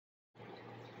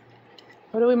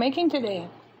What are we making today?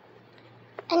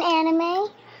 An anime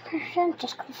person.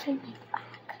 Just go through my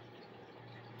back.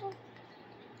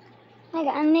 I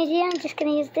got an idea. I'm just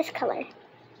gonna use this color.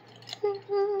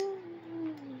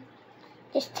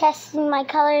 Just testing my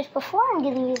colors before. I'm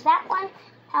gonna use that one.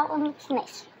 That one looks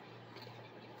nice.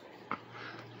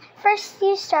 First,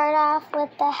 you start off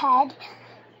with the head.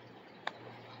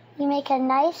 You make a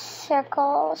nice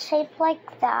circle shape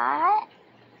like that.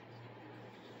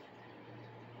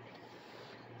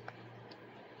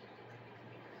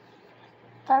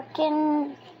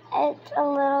 Darken it a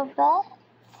little bit.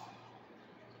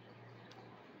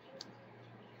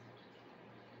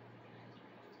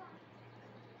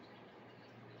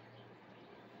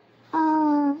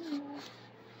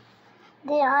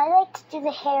 Then I like to do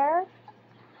the hair.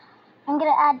 I'm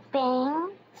gonna add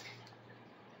bangs.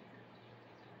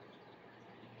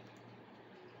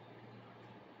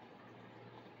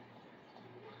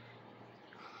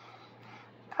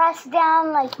 Press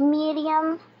down like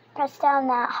medium. Press down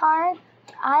that hard.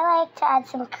 I like to add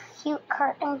some cute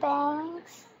curtain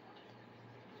bangs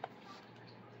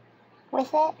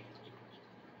with it.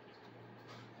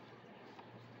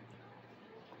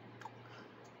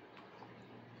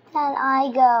 Then I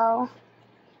go.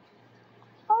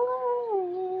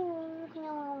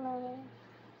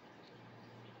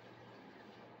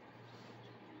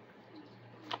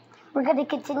 We're going to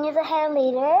continue the hair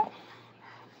later.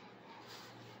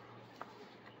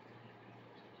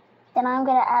 Then I'm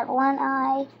going to add one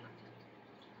eye,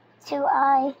 two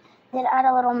eye, then add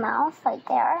a little mouth right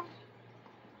there.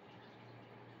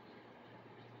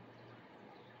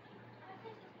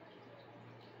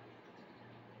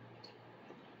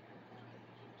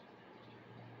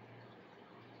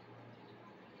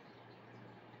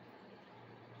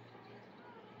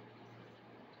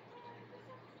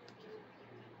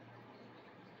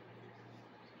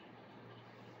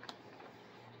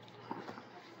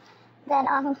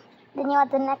 Then you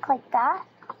add the neck like that.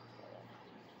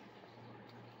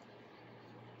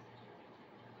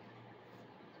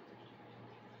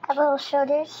 Have little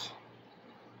shoulders.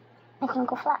 Make them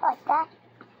go flat like that.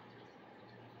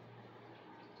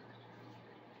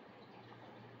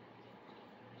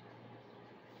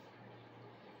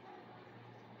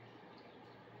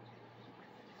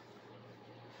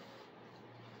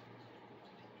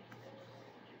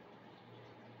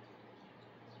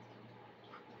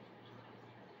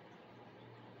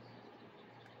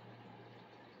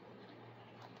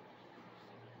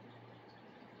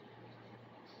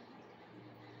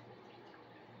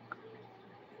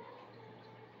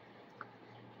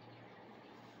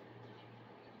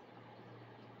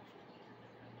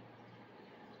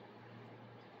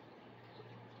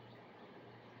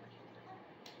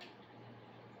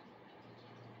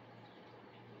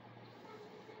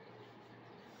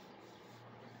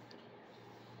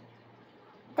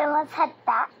 Then let's head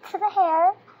back to the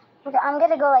hair. I'm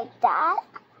going to go like that.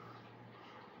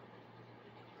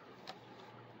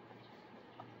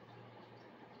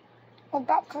 Head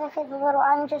back to the face a little.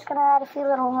 I'm just going to add a few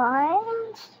little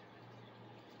lines.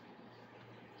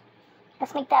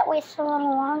 Let's make that waist a little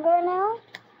longer now.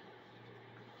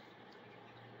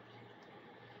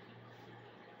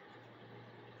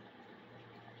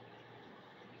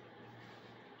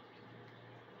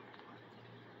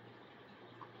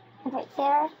 Right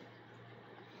there.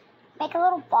 Make a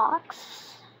little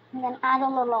box and then add a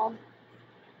little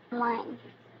line.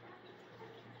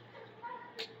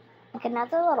 Make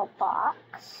another little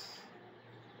box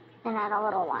and add a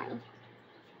little line.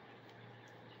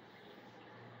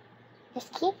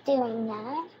 Just keep doing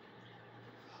that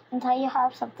until you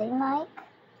have something like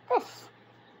this.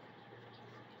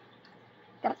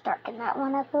 Gotta darken that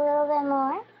one up a little bit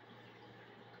more.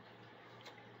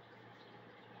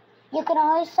 You can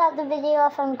always stop the video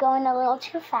if I'm going a little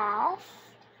too fast.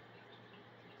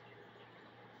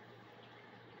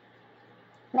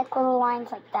 Make little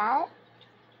lines like that.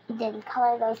 Then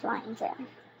color those lines in.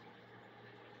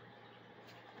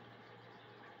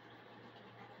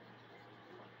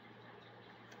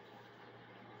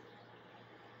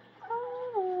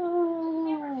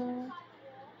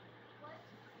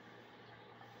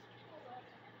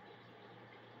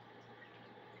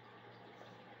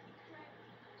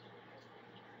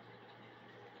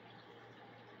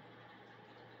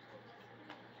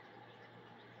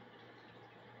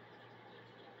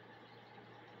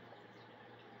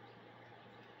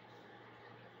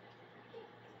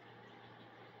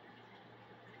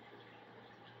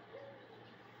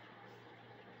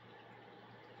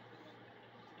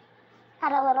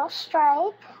 Add a little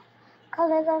stripe.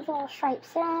 Color those little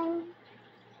stripes in.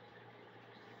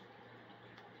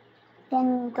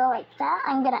 Then go like that.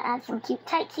 I'm going to add some cute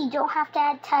tights. You don't have to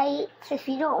add tights if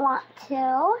you don't want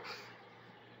to.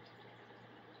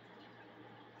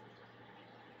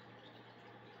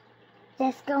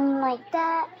 Just going like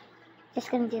that.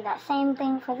 Just going to do that same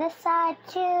thing for this side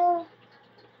too.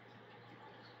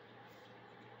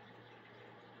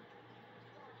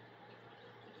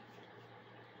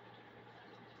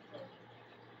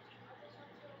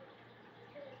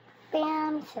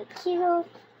 Bam, so cute.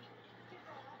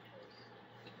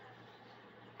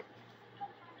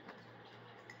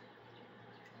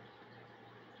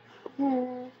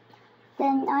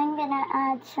 Then I'm gonna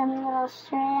add some little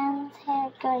strands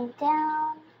here going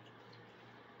down,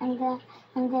 and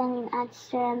then add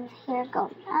strands here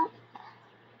going up.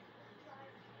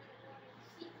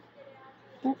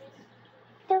 Doop,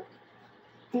 doop,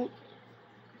 doop,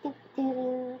 doop,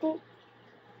 doop, doop.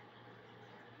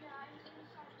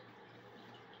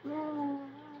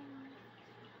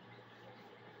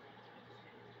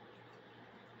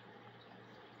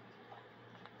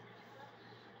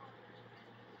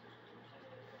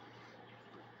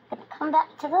 Come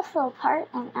back to this little part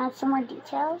and add some more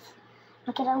details.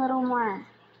 Make it a little more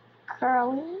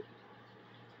curly.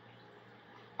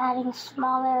 Adding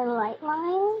smaller light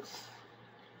lines.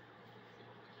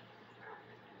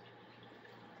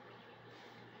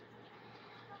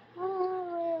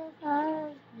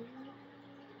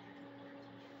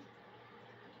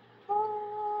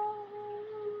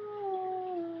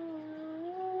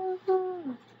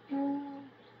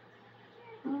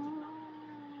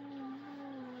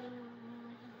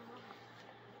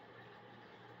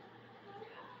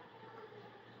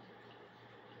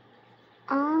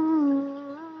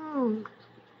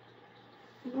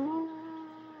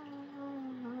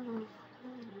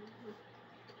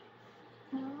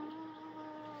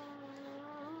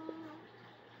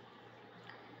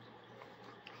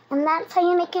 And that's how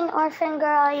you make an orphan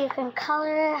girl. You can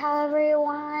color it however you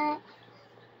want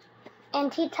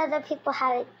and teach other people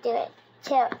how to do it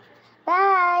too.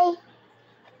 Bye!